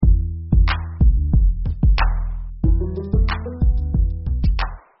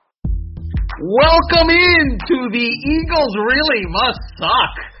Welcome into the Eagles Really Must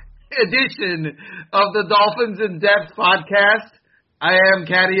Suck edition of the Dolphins in Depth podcast. I am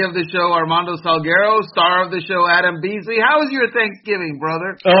caddy of the show, Armando Salguero, star of the show, Adam Beasley. How was your Thanksgiving,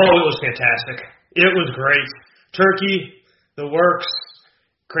 brother? Oh, it was fantastic. It was great. Turkey, the works,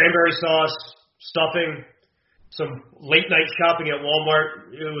 cranberry sauce, stuffing, some late-night shopping at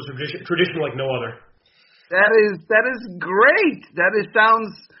Walmart. It was tradition like no other. That is great. That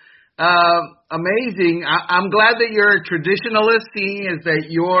sounds amazing. I'm glad that you're a traditionalist, seeing as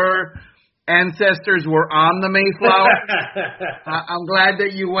that your ancestors were on the Mayflower. I'm glad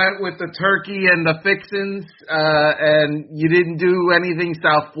that you went with the turkey and the fixins, and you didn't do anything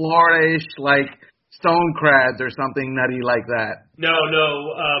South Florida-ish like stonecrads or something nutty like that. No.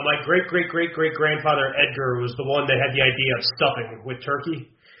 My great-great-great-great-grandfather Edgar was the one that had the idea of stuffing with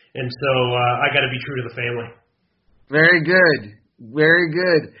turkey, and so I got to be true to the family. Very good.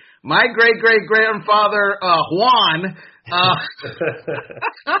 My great-great-grandfather, Juan, oh,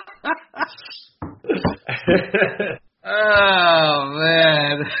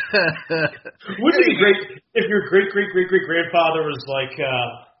 man. Wouldn't it be great if your great-great-great-great-grandfather was like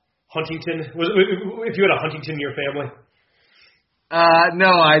Huntington? If you had a Huntington in your family?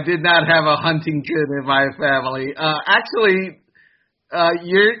 No, I did not have a Huntington in my family. Actually,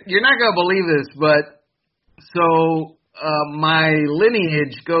 you're not going to believe this, but so... my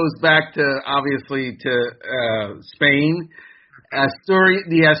lineage goes back to, obviously, to Spain,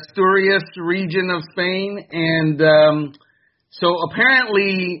 the Asturias region of Spain, and so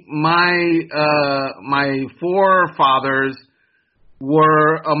apparently my forefathers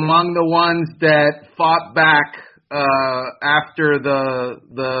were among the ones that fought back after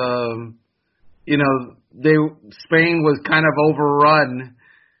Spain was kind of overrun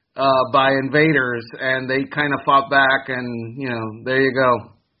by invaders, and they kind of fought back, and there you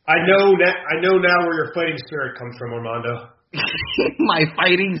go. I know now where your fighting spirit comes from, Armando. My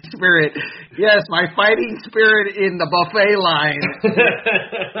fighting spirit, yes, my fighting spirit in the buffet line.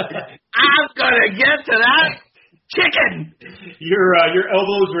 I'm gonna get to that chicken. Your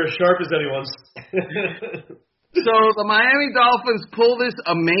elbows are as sharp as anyone's. So the Miami Dolphins pull this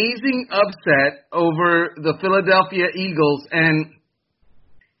amazing upset over the Philadelphia Eagles, and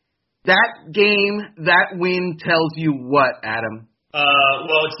that game, that win tells you what, Adam?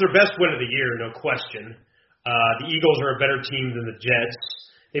 Well, it's their best win of the year, no question. The Eagles are a better team than the Jets.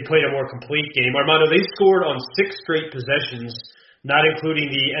 They played a more complete game. Armando, they scored on 6 straight possessions, not including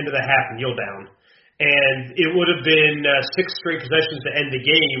the end of the half kneel down. And it would have been 6 straight possessions to end the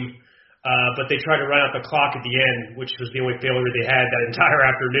game, but they tried to run out the clock at the end, which was the only failure they had that entire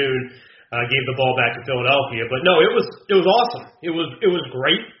afternoon. Gave the ball back to Philadelphia. But no, it was awesome. It was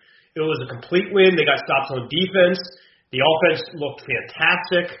great. It was a complete win. They got stops on defense. The offense looked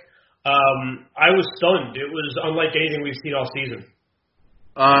fantastic. I was stunned. It was unlike anything we've seen all season.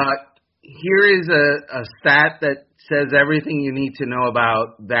 Here is a stat that says everything you need to know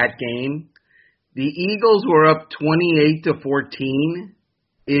about that game. The Eagles were up 28-14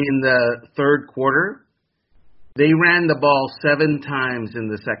 in the third quarter. They ran the ball 7 times in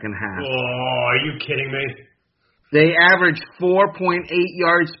the second half. Oh, are you kidding me? They averaged 4.8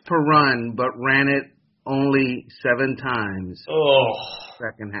 yards per run, but ran it only 7 times. Oh.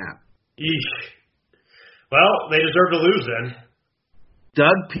 Second half. Eesh. Well, they deserve to lose then.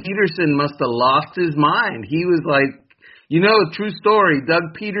 Doug Peterson must have lost his mind. He was like, true story.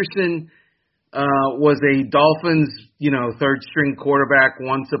 Doug Peterson was a Dolphins, third-string quarterback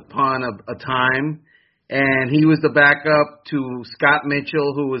once upon a time, and he was the backup to Scott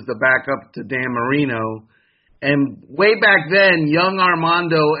Mitchell, who was the backup to Dan Marino. And way back then, young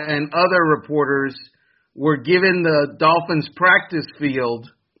Armando and other reporters were given the Dolphins practice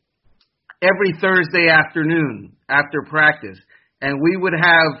field every Thursday afternoon after practice. And we would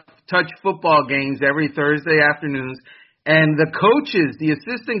have touch football games every Thursday afternoons. And the coaches, the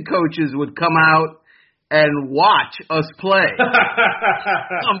assistant coaches, would come out and watch us play.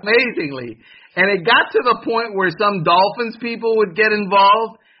 Amazingly. And it got to the point where some Dolphins people would get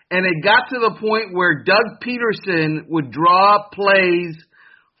involved. And it got to the point where Doug Peterson would draw up plays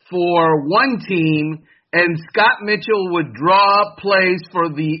for one team, and Scott Mitchell would draw up plays for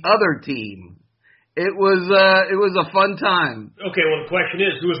the other team. It was a fun time. Okay, well, the question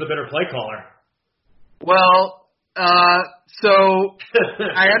is, who was the better play caller? Well, so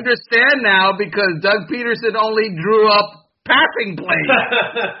I understand now because Doug Peterson only drew up passing plays.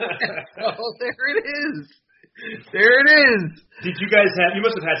 So there it is. There it is. Did you guys you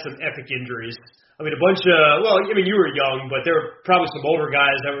must have had some epic injuries. I mean, a bunch of, you were young, but there were probably some older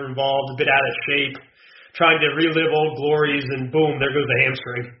guys that were involved, a bit out of shape, trying to relive old glories, and boom, there goes the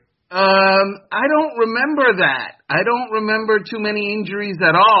hamstring. I don't remember that. I don't remember too many injuries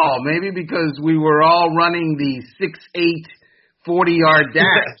at all. Maybe because we were all running the 6'8", 40-yard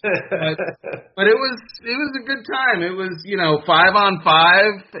dash. But it was a good time. It was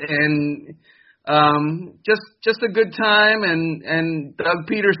 5-on-5 and just a good time. And Doug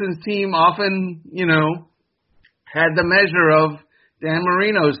Peterson's team often had the measure of Dan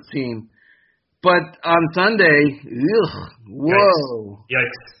Marino's team. But on Sunday, whoa.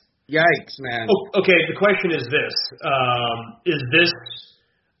 Yikes, man. Oh, okay, the question is this. Is this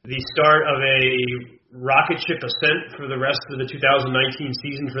the start of a rocket ship ascent for the rest of the 2019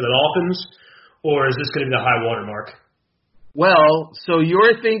 season for the Dolphins, or is this going to be the high water mark? Well, so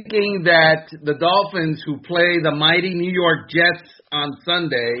you're thinking that the Dolphins, who play the mighty New York Jets on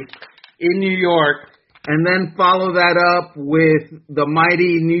Sunday in New York, and then follow that up with the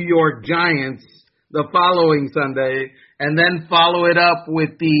mighty New York Giants the following Sunday, and then follow it up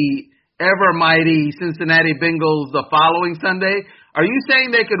with the ever mighty Cincinnati Bengals the following Sunday. Are you saying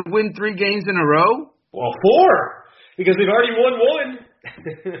they could win 3 games in a row? Well, 4, because they've already won 1.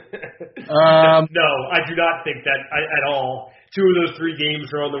 No, I do not think that at all. 2 of those 3 games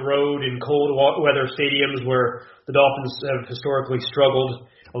are on the road in cold weather stadiums where the Dolphins have historically struggled,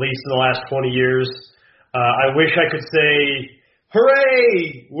 at least in the last 20 years. I wish I could say,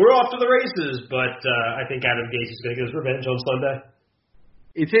 hooray, we're off to the races, but I think Adam Gase is going to get his revenge on Sunday.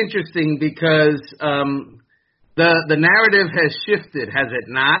 It's interesting because the narrative has shifted, has it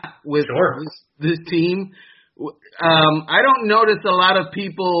not, with this team? I don't notice a lot of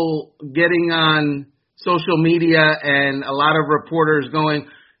people getting on social media and a lot of reporters going,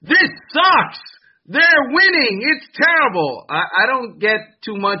 this sucks! They're winning! It's terrible! I don't get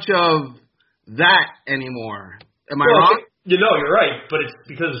too much of that anymore. Am I wrong? You're right, but it's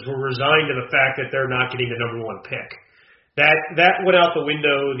because we're resigned to the fact that they're not getting the number 1 pick. That went out the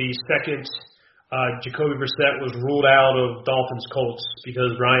window the second Jacoby Brissett was ruled out of Dolphins Colts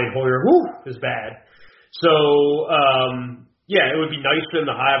because Brian Hoyer is bad. So, it would be nice for them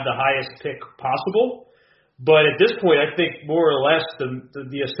to have the highest pick possible. But at this point, I think more or less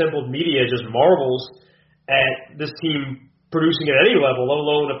the assembled media just marvels at this team producing at any level, let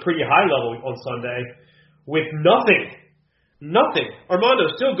alone a pretty high level on Sunday, with nothing. Nothing. Armando,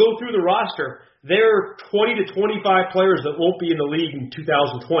 still go through the roster. There are 20 to 25 players that won't be in the league in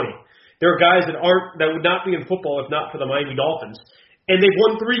 2020. There are guys that would not be in football if not for the Miami Dolphins. And they've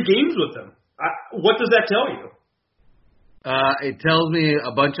won 3 games with them. What does that tell you? It tells me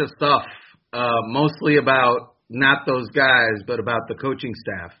a bunch of stuff, mostly about not those guys, but about the coaching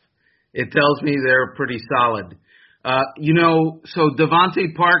staff. It tells me they're pretty solid. So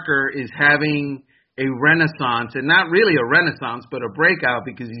Devontae Parker is having a renaissance, and not really a renaissance, but a breakout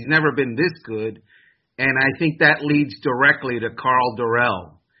because he's never been this good. And I think that leads directly to Carl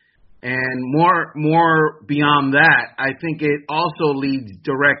Durrell. And more beyond that, I think it also leads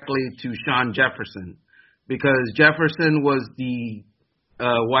directly to Shawn Jefferson, because Jefferson was the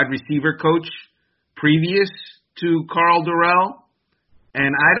wide receiver coach previous to Carl Durrell.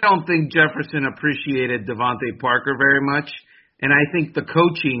 And I don't think Jefferson appreciated Devontae Parker very much. And I think the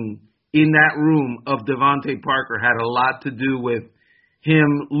coaching in that room of Devontae Parker had a lot to do with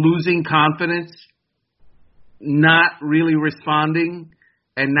him losing confidence, not really responding,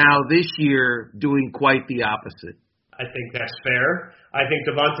 and now this year doing quite the opposite. I think that's fair. I think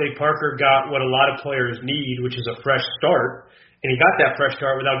Devontae Parker got what a lot of players need, which is a fresh start, and he got that fresh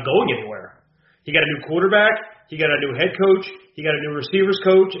start without going anywhere. He got a new quarterback, he got a new head coach, he got a new receivers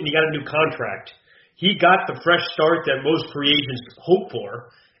coach, and he got a new contract. He got the fresh start that most free agents hope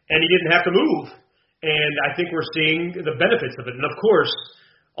for, and he didn't have to move. And I think we're seeing the benefits of it. And, of course,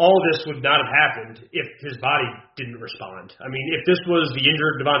 all this would not have happened if his body didn't respond. I mean, if this was the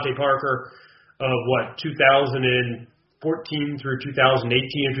injured Devontae Parker of, 2014 through 2018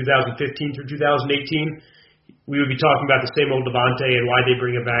 or 2015 through 2018, we would be talking about the same old Devontae and why they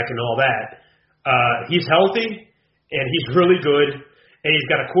bring him back and all that. He's healthy, and he's really good, and he's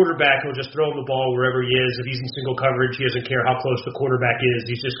got a quarterback who'll just throw him the ball wherever he is. If he's in single coverage, he doesn't care how close the quarterback is.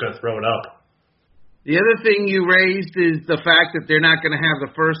 He's just going to throw it up. The other thing you raised is the fact that they're not going to have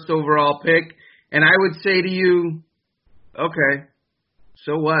the first overall pick. And I would say to you, okay,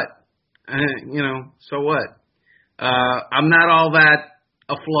 so what? So what? I'm not all that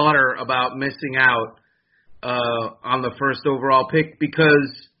aflutter about missing out on the first overall pick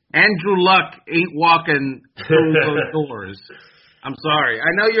because Andrew Luck ain't walking through those doors. I'm sorry.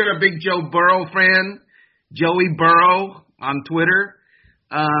 I know you're a big Joe Burrow fan, Joey Burrow on Twitter.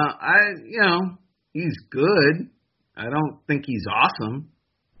 He's good. I don't think he's awesome.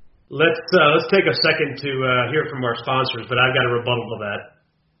 Let's take a second to hear from our sponsors, but I've got a rebuttal to that.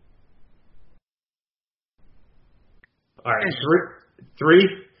 All right, three,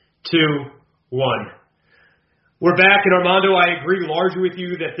 two, one. We're back, and Armando, I agree largely with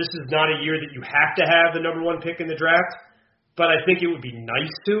you that this is not a year that you have to have the number one pick in the draft, but I think it would be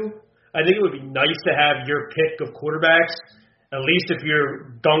nice to. I think it would be nice to have your pick of quarterbacks, at least if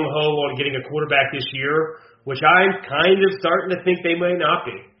you're gung-ho on getting a quarterback this year, which I'm kind of starting to think they might not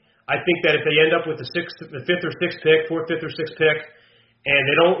be. I think that if they end up with the fifth or sixth pick, and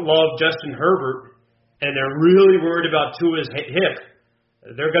they don't love Justin Herbert, and they're really worried about Tua's hip,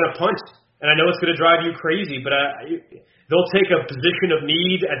 they're going to punt. And I know it's going to drive you crazy, but they'll take a position of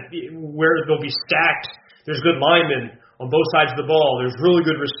need where they'll be stacked. There's good linemen on both sides of the ball. There's really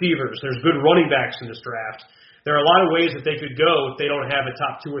good receivers. There's good running backs in this draft. There are a lot of ways that they could go if they don't have a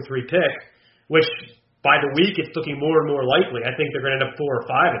top 2 or 3 pick, which by the week it's looking more and more likely. I think they're going to end up 4 or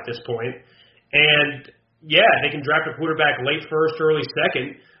 5 at this point. And, yeah, they can draft a quarterback late first, early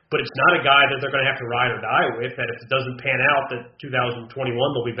second, but it's not a guy that they're going to have to ride or die with, that if it doesn't pan out, that 2021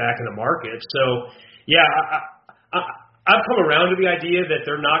 they'll be back in the market. So, yeah, I've come around to the idea that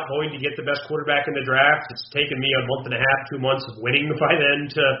they're not going to get the best quarterback in the draft. It's taken me a month and a half, 2 months of winning by then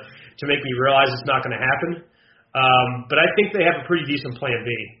to make me realize it's not going to happen. But I think they have a pretty decent plan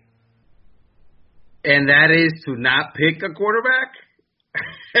B. And that is to not pick a quarterback?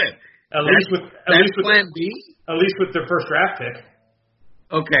 At least with plan B? At least with their first draft pick.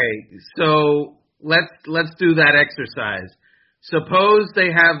 Okay, so let's do that exercise. Suppose they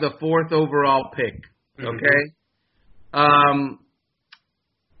have the 4th overall pick, okay? Mm-hmm.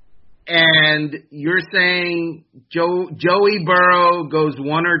 And you're saying Joey Burrow goes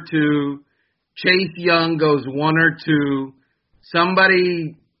 1 or 2, Chase Young goes 1 or 2,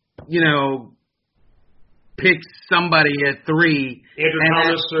 somebody, picks somebody at 3. Andrew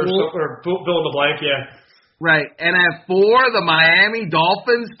Thomas or fill in the blank, yeah. Right, and at 4, the Miami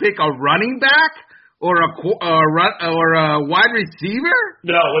Dolphins pick a running back or a wide receiver?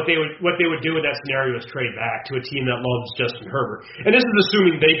 No, what they would do in that scenario is trade back to a team that loves Justin Herbert. And this is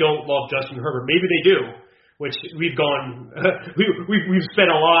assuming they don't love Justin Herbert. Maybe they do, which we've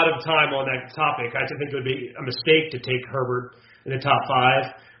spent a lot of time on that topic. I think it would be a mistake to take Herbert in the top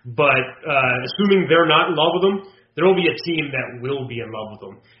 5. But assuming they're not in love with him, there will be a team that will be in love with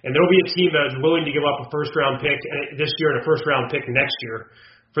them. And there will be a team that is willing to give up a first-round pick this year and a first-round pick next year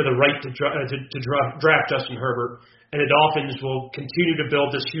for the right to draft Justin Herbert. And the Dolphins will continue to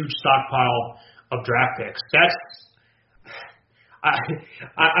build this huge stockpile of draft picks.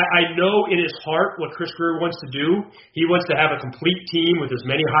 I know in his heart what Chris Grier wants to do. He wants to have a complete team with as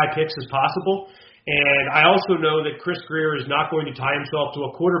many high picks as possible. And I also know that Chris Grier is not going to tie himself to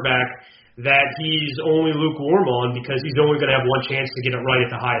a quarterback that he's only lukewarm on because he's only going to have one chance to get it right at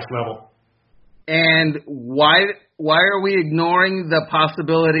the highest level. And why are we ignoring the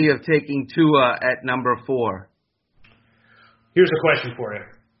possibility of taking Tua at number 4? Here's a question for you.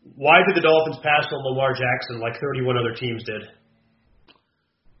 Why did the Dolphins pass on Lamar Jackson like 31 other teams did?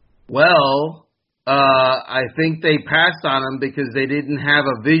 Well, I think they passed on him because they didn't have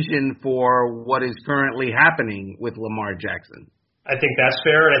a vision for what is currently happening with Lamar Jackson. I think that's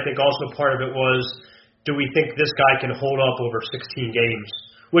fair, and I think also part of it was, do we think this guy can hold up over 16 games?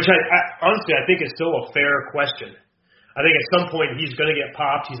 Which, honestly, I think is still a fair question. I think at some point he's going to get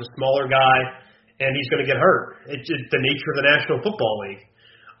popped. He's a smaller guy, and he's going to get hurt. It's just the nature of the National Football League.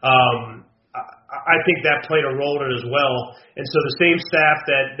 I think that played a role in it as well. And so the same staff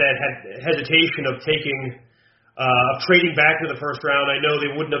that had hesitation of trading back to the first round. I know they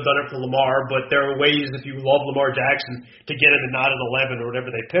wouldn't have done it for Lamar, but there are ways if you love Lamar Jackson to get him to not at 11 or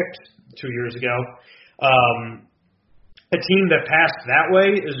whatever they picked 2 years ago. A team that passed that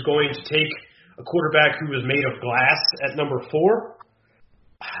way is going to take a quarterback who was made of glass at number 4.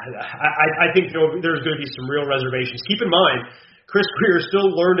 I think there's going to be some real reservations. Keep in mind, Chris Grier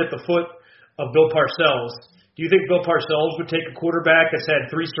still learned at the foot of Bill Parcells. Do you think Bill Parcells would take a quarterback that's had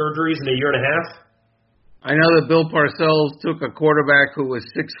 3 surgeries in a year and a half? I know that Bill Parcells took a quarterback who was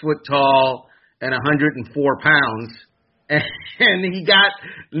 6 foot tall and 104 pounds, and he got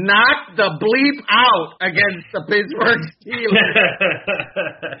knocked the bleep out against the Pittsburgh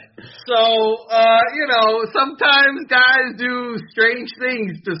Steelers. So, sometimes guys do strange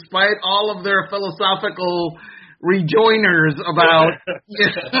things despite all of their philosophical rejoinders about,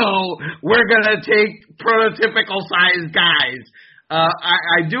 we're going to take prototypical size guys.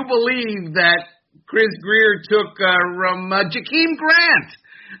 I do believe that Chris Grier took Jakeem Grant.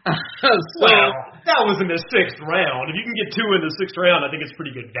 Well, that was in the 6th round. If you can get 2 in the 6th round, I think it's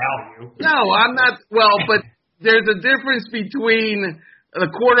pretty good value. No, I'm not. Well, but there's a difference between the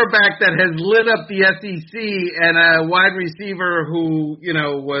quarterback that has lit up the SEC and a wide receiver who,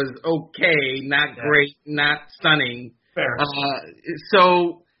 was okay, not great, not stunning. Fair.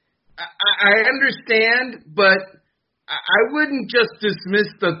 So I understand, but I wouldn't just dismiss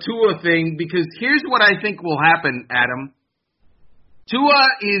the Tua thing because here's what I think will happen, Adam. Tua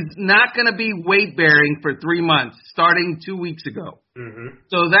is not going to be weight-bearing for 3 months, starting 2 weeks ago. Mm-hmm.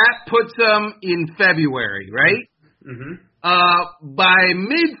 So that puts him in February, right? Mm-hmm. By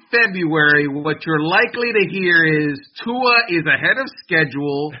mid-February, what you're likely to hear is Tua is ahead of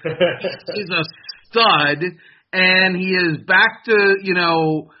schedule, he's a stud, and he is back to,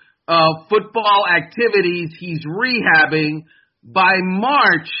 football activities. He's rehabbing. By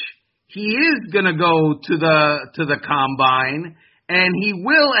March, he is going to go to the combine, and he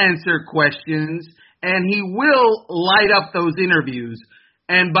will answer questions, and he will light up those interviews.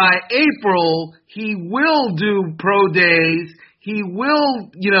 And by April, he will do pro days. He will,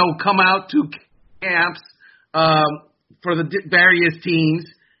 come out to camps for the various teams.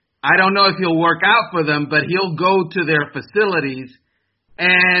 I don't know if he'll work out for them, but he'll go to their facilities.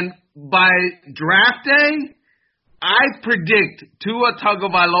 And by draft day, I predict Tua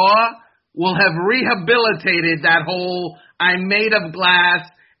Tagovailoa will have rehabilitated that whole I'm made of glass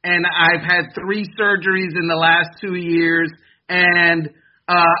and I've had 3 surgeries in the last 2 years and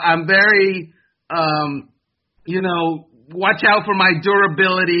I'm very, watch out for my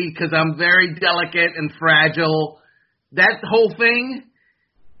durability because I'm very delicate and fragile. That whole thing,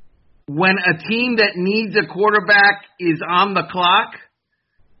 when a team that needs a quarterback is on the clock,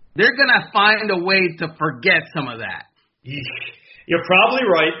 they're going to find a way to forget some of that. You're probably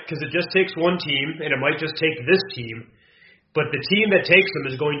right because it just takes one team, and it might just take this team. But the team that takes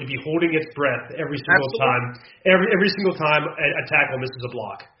them is going to be holding its breath every single time. Every single time a tackle misses a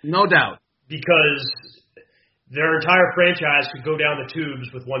block. No doubt. Because their entire franchise could go down the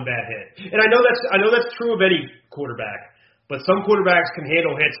tubes with one bad hit. And I know that's true of any quarterback. But some quarterbacks can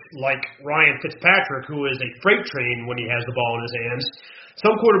handle hits like Ryan Fitzpatrick, who is a freight train when he has the ball in his hands.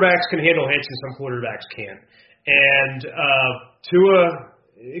 Some quarterbacks can handle hits and some quarterbacks can't. And Tua,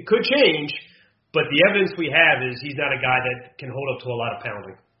 it could change. But the evidence we have is he's not a guy that can hold up to a lot of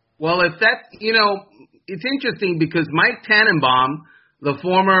pounding. Well, if that, it's interesting because Mike Tannenbaum, the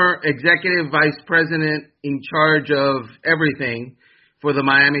former executive vice president in charge of everything for the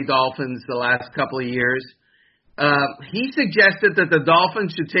Miami Dolphins the last couple of years, he suggested that the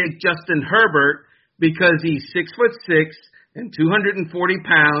Dolphins should take Justin Herbert because he's 6'6" and 240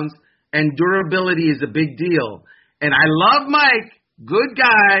 pounds, and durability is a big deal. And I love Mike, good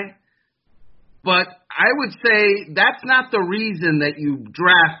guy. But I would say that's not the reason that you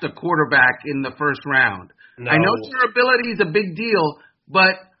draft a quarterback in the first round. No. I know durability is a big deal,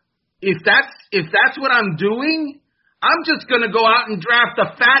 but if that's what I'm doing, I'm just going to go out and draft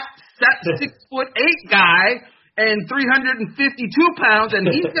a fat 6'8" guy and 352 pounds, and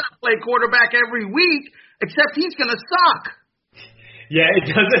he's going to play quarterback every week, except he's going to suck. Yeah, it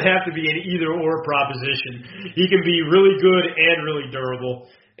doesn't have to be an either-or proposition. He can be really good and really durable.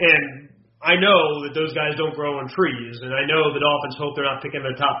 And I know that those guys don't grow on trees, and I know the Dolphins hope they're not picking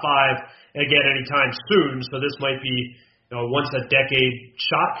their top 5 again anytime soon, so this might be a once-a-decade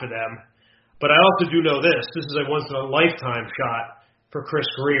shot for them. But I also do know this. This is a once-in-a-lifetime shot for Chris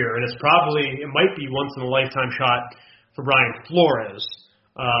Grier, and it might be once-in-a-lifetime shot for Brian Flores.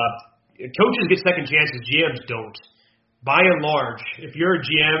 Coaches get second chances, GMs don't. By and large, if you're a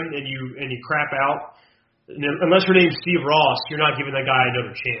GM and you crap out, unless your name's Steve Ross, you're not giving that guy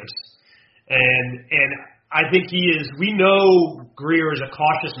another chance. And I think we know Grier is a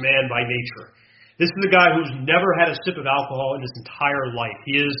cautious man by nature. This is a guy who's never had a sip of alcohol in his entire life.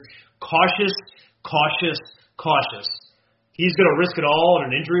 He is cautious. He's going to risk it all on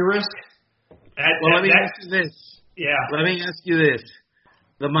an injury risk. Let me ask you this. Yeah. Let me ask you this.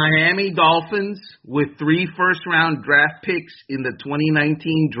 The Miami Dolphins, with 3 first-round draft picks in the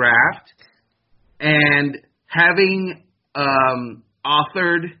 2019 draft, and having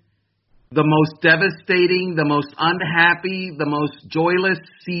authored the most devastating, the most unhappy, the most joyless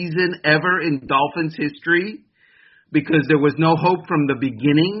season ever in Dolphins history because there was no hope from the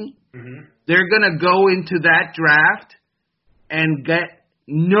beginning. Mm-hmm. They're going to go into that draft and get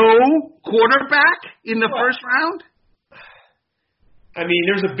no quarterback in the first round? I mean,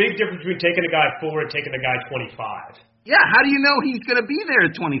 there's a big difference between taking a guy 4 and taking a guy 25. Yeah, how do you know he's going to be there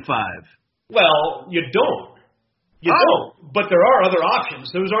at 25? Well, you don't. You don't. But there are other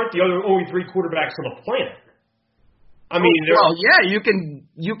options. Those aren't the only 3 quarterbacks on the planet. I mean,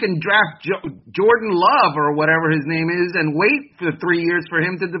 you can draft Jordan Love or whatever his name is and wait for 3 years for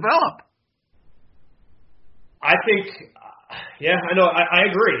him to develop. I think, I know. I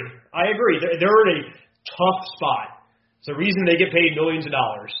agree. They're in a tough spot. It's the reason they get paid millions of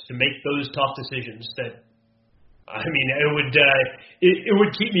dollars to make those tough decisions that I mean, it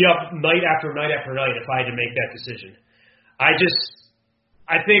would keep me up night after night after night if I had to make that decision. I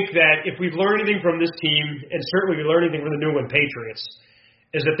think that if we've learned anything from this team, and certainly we learned anything from the New England Patriots,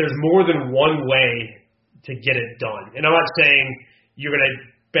 is that there's more than one way to get it done. And I'm not saying you're going to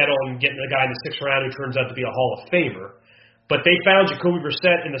bet on getting a guy in the 6th round who turns out to be a Hall of Famer, but they found Jacoby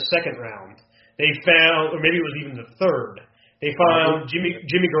Brissett in the 2nd round. They found, or maybe it was even the 3rd. They found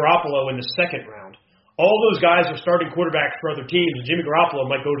Jimmy Garoppolo in the 2nd round. All those guys are starting quarterbacks for other teams, and Jimmy Garoppolo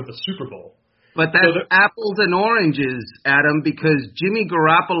might go to the Super Bowl. But that's apples and oranges, Adam, because Jimmy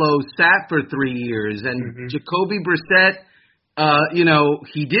Garoppolo sat for 3 years, and Jacoby Brissett,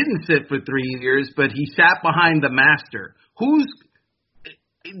 he didn't sit for 3 years, but he sat behind the master. Who's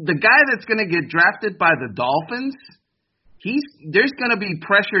the guy that's going to get drafted by the Dolphins? There's going to be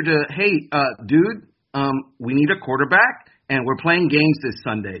pressure to, hey, dude, we need a quarterback, and we're playing games this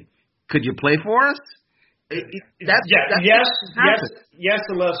Sunday. Could you play for us? Yes,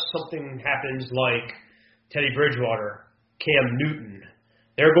 unless something happens like Teddy Bridgewater, Cam Newton.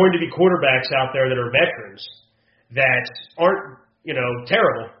 There are going to be quarterbacks out there that are veterans that aren't,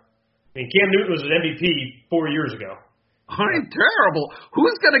 terrible. I mean, Cam Newton was an MVP 4 years ago. Aren't terrible.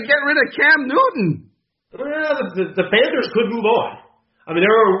 Who's going to get rid of Cam Newton? The Panthers could move on. I mean,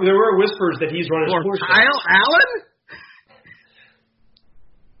 there were whispers that he's running sports. Kyle Allen?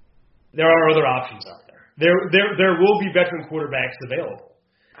 There are other options out there. There will be veteran quarterbacks available,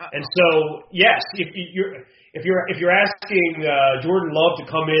 and so yes, if you're asking Jordan Love to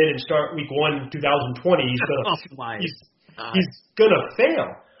come in and start Week 1, 2020, he's gonna fail.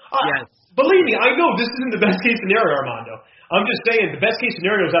 Yes. Believe me, I know this isn't the best case scenario, Armando. I'm just saying the best case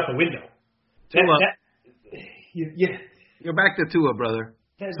scenario is out the window. You're back to Tua, brother.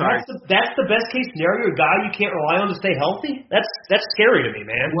 That's the best case scenario. A guy you can't rely on to stay healthy. That's scary to me,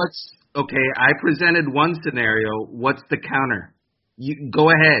 man. Okay, I presented one scenario. What's the counter? You go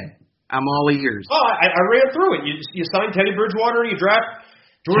ahead. I'm all ears. Oh, I ran through it. You signed Teddy Bridgewater. You draft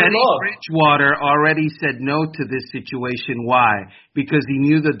Jordan Love. Teddy Bridgewater already said no to this situation. Why? Because he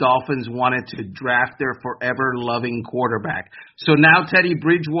knew the Dolphins wanted to draft their forever-loving quarterback. So now Teddy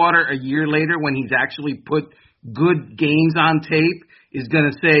Bridgewater, a year later, when he's actually put good games on tape, is going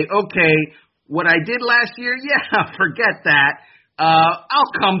to say, okay, what I did last year, forget that.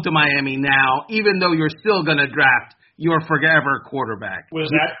 I'll come to Miami now, even though you're still going to draft your forever quarterback. Was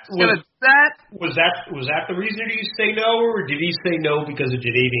that the reason did he say no, or did he say no because of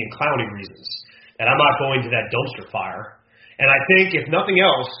Jadeveon Clowney reasons? And I'm not going to that dumpster fire. And I think, if nothing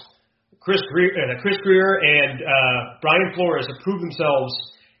else, Chris Greer and Brian Flores have proved themselves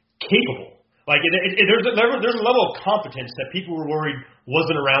capable. Like there's a level of competence that people were worried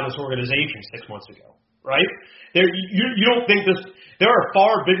wasn't around this organization 6 months ago, right? You don't think this? There are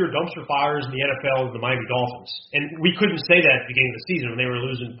far bigger dumpster fires in the NFL than the Miami Dolphins, and we couldn't say that at the beginning of the season when they were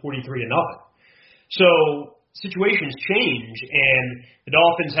losing 43-0. So situations change, and the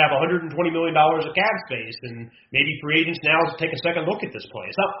Dolphins have $120 million of cap space, and maybe free agents now take a second look at this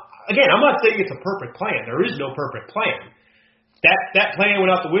play. Again, I'm not saying it's a perfect plan. There is no perfect plan. That plan went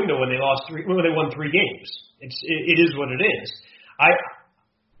out the window when they won 3 games. It is what it is.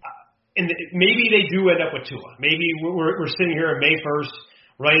 And maybe they do end up with Tua. Maybe we're sitting here on May 1st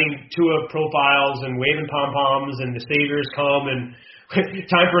writing Tua profiles and waving pom-poms, and the Saviors come, and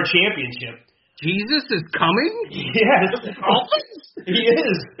time for a championship. Jesus is coming? Yes. He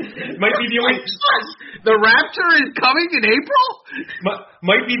is. Might be the only. The Rapture is coming in April?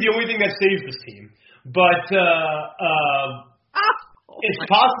 Might be the only thing that saves this team. But it's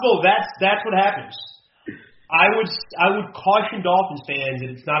possible that's what happens. I would caution Dolphins fans that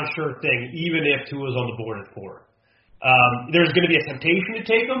it's not a sure thing, even if Tua's on the board at 4. There's going to be a temptation to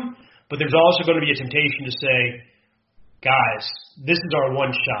take him, but there's also going to be a temptation to say, guys, this is our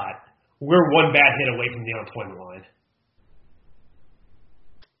one shot. We're one bad hit away from the unemployment line.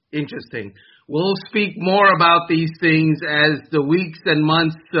 Interesting. We'll speak more about these things as the weeks and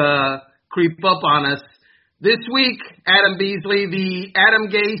months creep up on us. This week, Adam Beasley, the Adam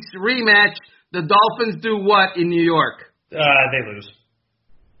Gase rematch. The Dolphins do what in New York? They lose.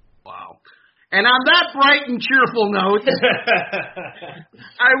 Wow. And on that bright and cheerful note,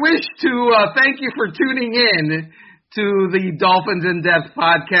 I wish to thank you for tuning in to the Dolphins in Depth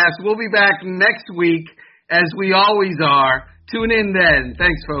podcast. We'll be back next week, as we always are. Tune in then.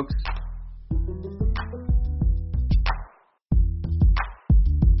 Thanks, folks.